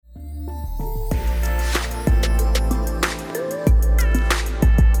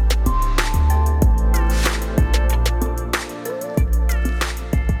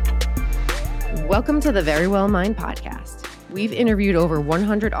Welcome to the Very Well Mind podcast. We've interviewed over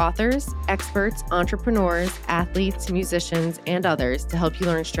 100 authors, experts, entrepreneurs, athletes, musicians, and others to help you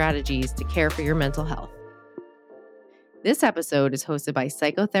learn strategies to care for your mental health. This episode is hosted by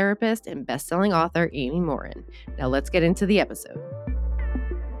psychotherapist and best-selling author Amy Morin. Now let's get into the episode.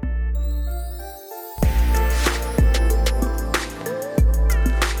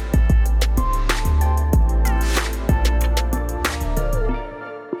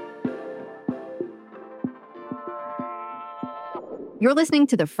 You're listening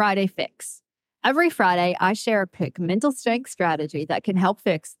to the Friday Fix. Every Friday, I share a quick mental strength strategy that can help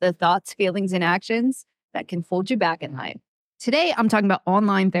fix the thoughts, feelings, and actions that can hold you back in life. Today, I'm talking about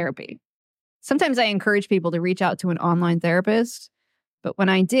online therapy. Sometimes I encourage people to reach out to an online therapist, but when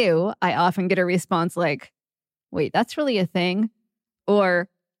I do, I often get a response like, wait, that's really a thing? Or,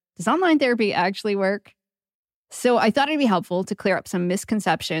 does online therapy actually work? So I thought it'd be helpful to clear up some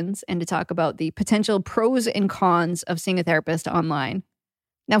misconceptions and to talk about the potential pros and cons of seeing a therapist online.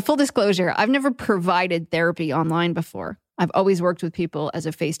 Now, full disclosure, I've never provided therapy online before. I've always worked with people as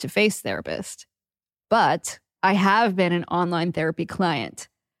a face-to-face therapist. But I have been an online therapy client.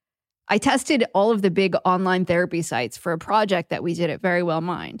 I tested all of the big online therapy sites for a project that we did at Very Well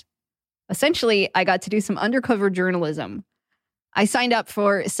Mind. Essentially, I got to do some undercover journalism. I signed up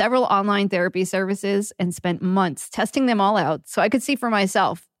for several online therapy services and spent months testing them all out so I could see for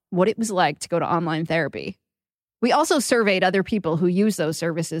myself what it was like to go to online therapy. We also surveyed other people who use those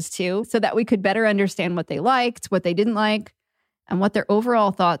services too, so that we could better understand what they liked, what they didn't like, and what their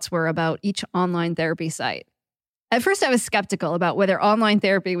overall thoughts were about each online therapy site. At first, I was skeptical about whether online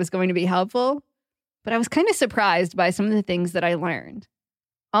therapy was going to be helpful, but I was kind of surprised by some of the things that I learned.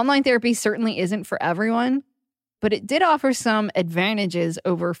 Online therapy certainly isn't for everyone, but it did offer some advantages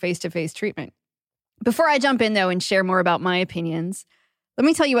over face-to-face treatment. Before I jump in, though, and share more about my opinions, let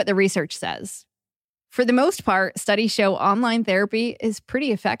me tell you what the research says. For the most part, studies show online therapy is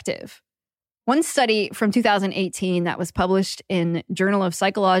pretty effective. One study from 2018 that was published in Journal of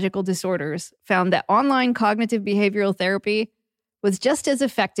Psychological Disorders found that online cognitive behavioral therapy was just as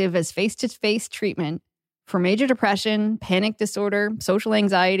effective as face-to-face treatment for major depression, panic disorder, social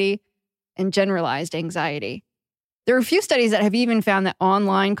anxiety, and generalized anxiety. There are a few studies that have even found that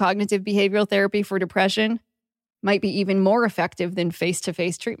online cognitive behavioral therapy for depression might be even more effective than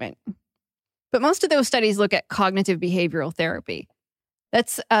face-to-face treatment. But most of those studies look at cognitive behavioral therapy.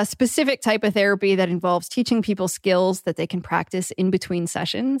 That's a specific type of therapy that involves teaching people skills that they can practice in between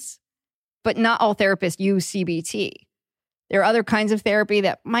sessions. But not all therapists use CBT. There are other kinds of therapy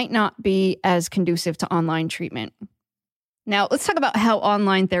that might not be as conducive to online treatment. Now, let's talk about how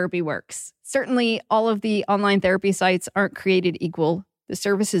online therapy works. Certainly, all of the online therapy sites aren't created equal. The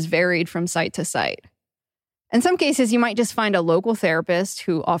services varied from site to site. In some cases, you might just find a local therapist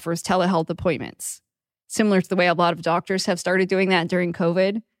who offers telehealth appointments, similar to the way a lot of doctors have started doing that during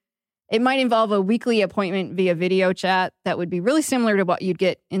COVID. It might involve a weekly appointment via video chat that would be really similar to what you'd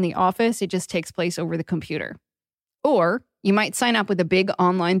get in the office. It just takes place over the computer. Or you might sign up with a big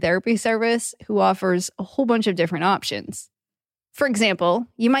online therapy service who offers a whole bunch of different options. For example,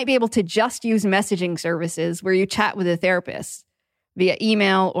 you might be able to just use messaging services where you chat with a therapist via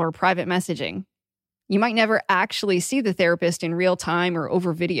email or private messaging. You might never actually see the therapist in real time or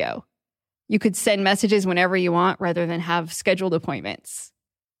over video. You could send messages whenever you want rather than have scheduled appointments.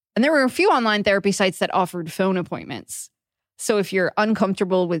 And there were a few online therapy sites that offered phone appointments. So if you're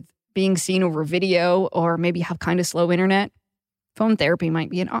uncomfortable with being seen over video or maybe have kind of slow internet, phone therapy might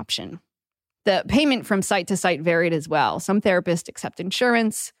be an option. The payment from site to site varied as well. Some therapists accept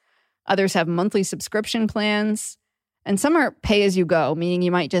insurance, others have monthly subscription plans, and some are pay-as-you-go, meaning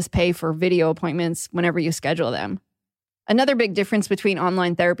you might just pay for video appointments whenever you schedule them. Another big difference between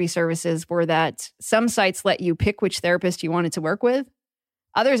online therapy services were that some sites let you pick which therapist you wanted to work with.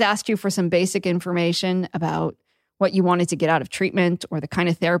 Others asked you for some basic information about what you wanted to get out of treatment or the kind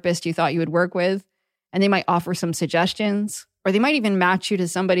of therapist you thought you would work with, and they might offer some suggestions. Or they might even match you to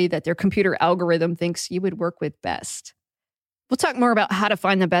somebody that their computer algorithm thinks you would work with best. We'll talk more about how to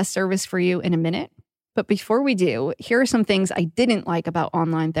find the best service for you in a minute. But before we do, here are some things I didn't like about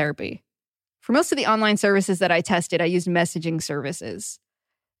online therapy. For most of the online services that I tested, I used messaging services.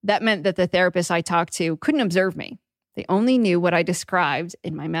 That meant that the therapists I talked to couldn't observe me. They only knew what I described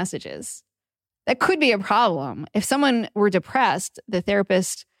in my messages. That could be a problem. If someone were depressed, the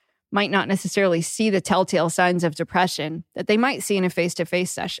therapist might not necessarily see the telltale signs of depression that they might see in a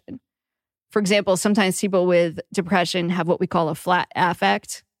face-to-face session. For example, sometimes people with depression have what we call a flat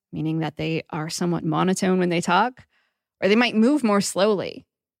affect, meaning that they are somewhat monotone when they talk, or they might move more slowly.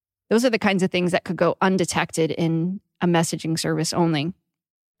 Those are the kinds of things that could go undetected in a messaging service only.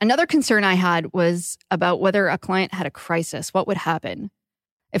 Another concern I had was about whether a client had a crisis. What would happen?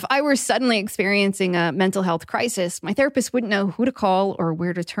 If I were suddenly experiencing a mental health crisis, my therapist wouldn't know who to call or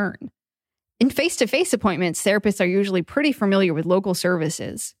where to turn. In face-to-face appointments, therapists are usually pretty familiar with local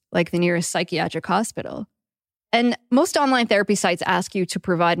services, like the nearest psychiatric hospital. And most online therapy sites ask you to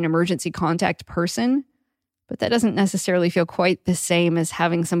provide an emergency contact person, but that doesn't necessarily feel quite the same as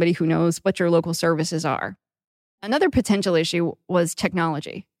having somebody who knows what your local services are. Another potential issue was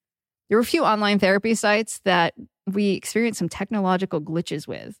technology. There were a few online therapy sites that we experienced some technological glitches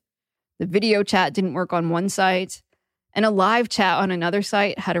with. The video chat didn't work on one site, and a live chat on another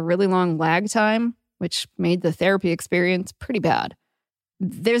site had a really long lag time, which made the therapy experience pretty bad.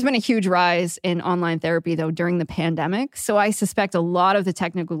 There's been a huge rise in online therapy, though, during the pandemic, so I suspect a lot of the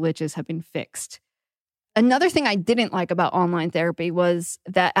technical glitches have been fixed. Another thing I didn't like about online therapy was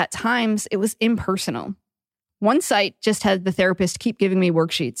that at times it was impersonal. One site just had the therapist keep giving me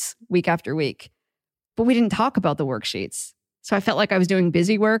worksheets week after week, but we didn't talk about the worksheets, so I felt like I was doing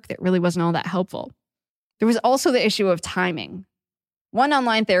busy work that really wasn't all that helpful. There was also the issue of timing. One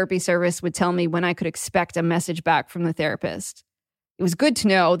online therapy service would tell me when I could expect a message back from the therapist. It was good to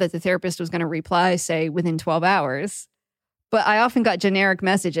know that the therapist was going to reply, say, within 12 hours. But I often got generic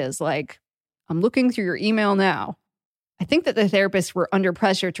messages like, "I'm looking through your email now." I think that the therapists were under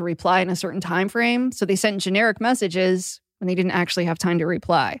pressure to reply in a certain time frame, so they sent generic messages when they didn't actually have time to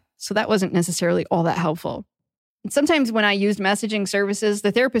reply. So that wasn't necessarily all that helpful. And sometimes when I used messaging services,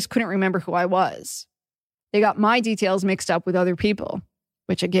 the therapist couldn't remember who I was. They got my details mixed up with other people,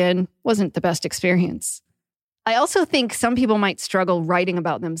 which again, wasn't the best experience. I also think some people might struggle writing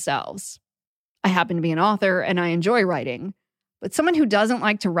about themselves. I happen to be an author and I enjoy writing, but someone who doesn't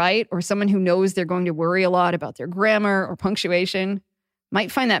like to write or someone who knows they're going to worry a lot about their grammar or punctuation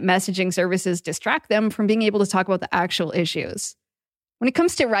might find that messaging services distract them from being able to talk about the actual issues. When it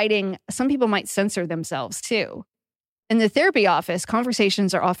comes to writing, some people might censor themselves too. In the therapy office,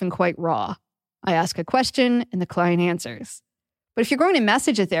 conversations are often quite raw. I ask a question and the client answers. But if you're going to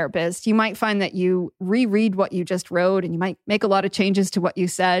message a therapist, you might find that you reread what you just wrote and you might make a lot of changes to what you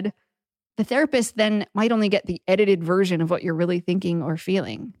said. The therapist then might only get the edited version of what you're really thinking or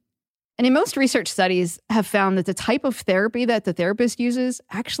feeling. And in most research studies have found that the type of therapy that the therapist uses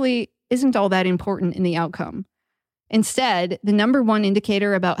actually isn't all that important in the outcome. Instead, the number one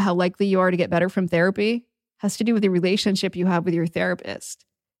indicator about how likely you are to get better from therapy has to do with the relationship you have with your therapist.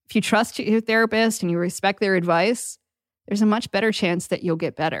 If you trust your therapist and you respect their advice, there's a much better chance that you'll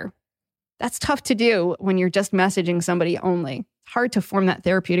get better. That's tough to do when you're just messaging somebody only. It's hard to form that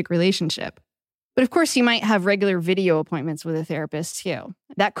therapeutic relationship. But of course, you might have regular video appointments with a therapist too.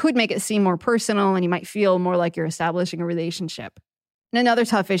 That could make it seem more personal and you might feel more like you're establishing a relationship. And another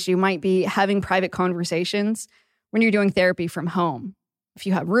tough issue might be having private conversations when you're doing therapy from home. If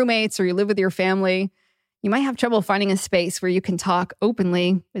you have roommates or you live with your family, you might have trouble finding a space where you can talk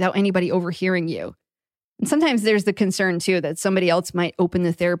openly without anybody overhearing you. And sometimes there's the concern, too, that somebody else might open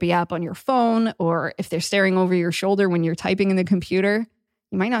the therapy app on your phone, or if they're staring over your shoulder when you're typing in the computer,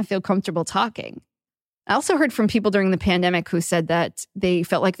 you might not feel comfortable talking. I also heard from people during the pandemic who said that they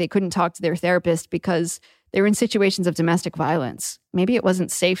felt like they couldn't talk to their therapist because they were in situations of domestic violence. Maybe it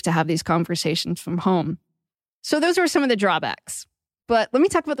wasn't safe to have these conversations from home. So those were some of the drawbacks. But let me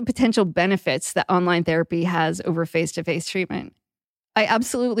talk about the potential benefits that online therapy has over face-to-face treatment. I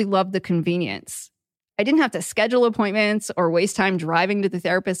absolutely love the convenience. I didn't have to schedule appointments or waste time driving to the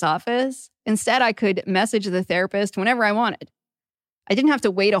therapist's office. Instead, I could message the therapist whenever I wanted. I didn't have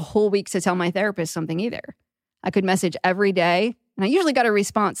to wait a whole week to tell my therapist something either. I could message every day, and I usually got a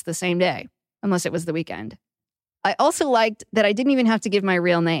response the same day, unless it was the weekend. I also liked that I didn't even have to give my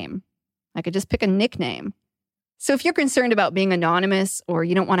real name. I could just pick a nickname. So if you're concerned about being anonymous or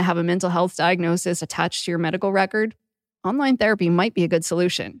you don't want to have a mental health diagnosis attached to your medical record, online therapy might be a good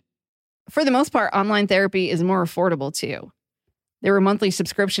solution. For the most part, online therapy is more affordable too. There were monthly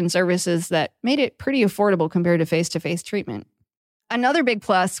subscription services that made it pretty affordable compared to face-to-face treatment. Another big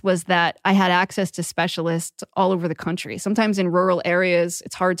plus was that I had access to specialists all over the country. Sometimes in rural areas,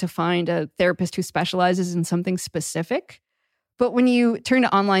 it's hard to find a therapist who specializes in something specific. But when you turn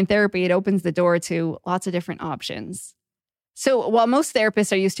to online therapy, it opens the door to lots of different options. So while most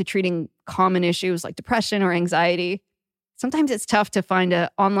therapists are used to treating common issues like depression or anxiety, sometimes it's tough to find an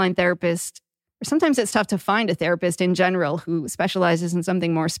online therapist, or sometimes it's tough to find a therapist in general who specializes in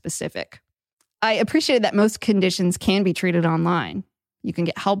something more specific. I appreciated that most conditions can be treated online. You can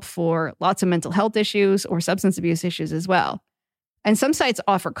get help for lots of mental health issues or substance abuse issues as well. And some sites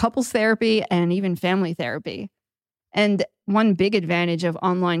offer couples therapy and even family therapy. And one big advantage of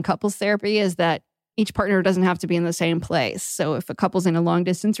online couples therapy is that Each partner doesn't have to be in the same place. So if a couple's in a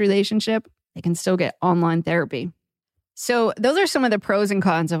long-distance relationship, they can still get online therapy. So those are some of the pros and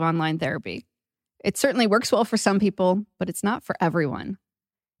cons of online therapy. It certainly works well for some people, but it's not for everyone.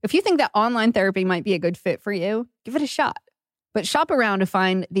 If you think that online therapy might be a good fit for you, give it a shot. But shop around to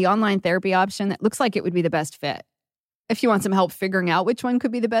find the online therapy option that looks like it would be the best fit. If you want some help figuring out which one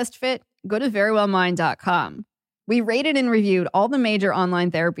could be the best fit, go to verywellmind.com. We rated and reviewed all the major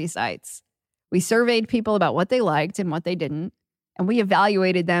online therapy sites. We surveyed people about what they liked and what they didn't, and we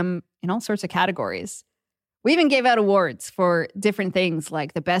evaluated them in all sorts of categories. We even gave out awards for different things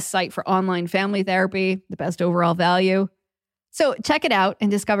like the best site for online family therapy, the best overall value. So check it out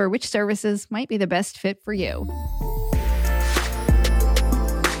and discover which services might be the best fit for you.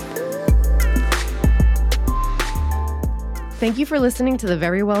 Thank you for listening to the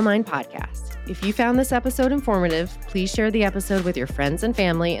Verywell Mind podcast. If you found this episode informative, please share the episode with your friends and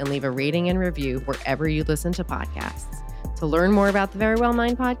family and leave a rating and review wherever you listen to podcasts. To learn more about the Verywell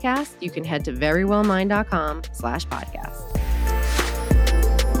Mind podcast, you can head to verywellmind.com/podcast.